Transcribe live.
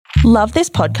Love this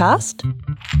podcast?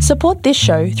 Support this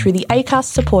show through the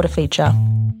Acast supporter feature.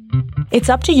 It's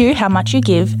up to you how much you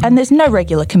give, and there's no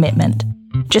regular commitment.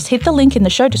 Just hit the link in the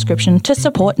show description to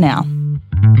support now.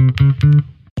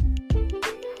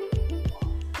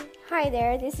 Hi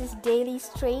there, this is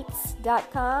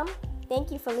dailystraits.com.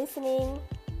 Thank you for listening.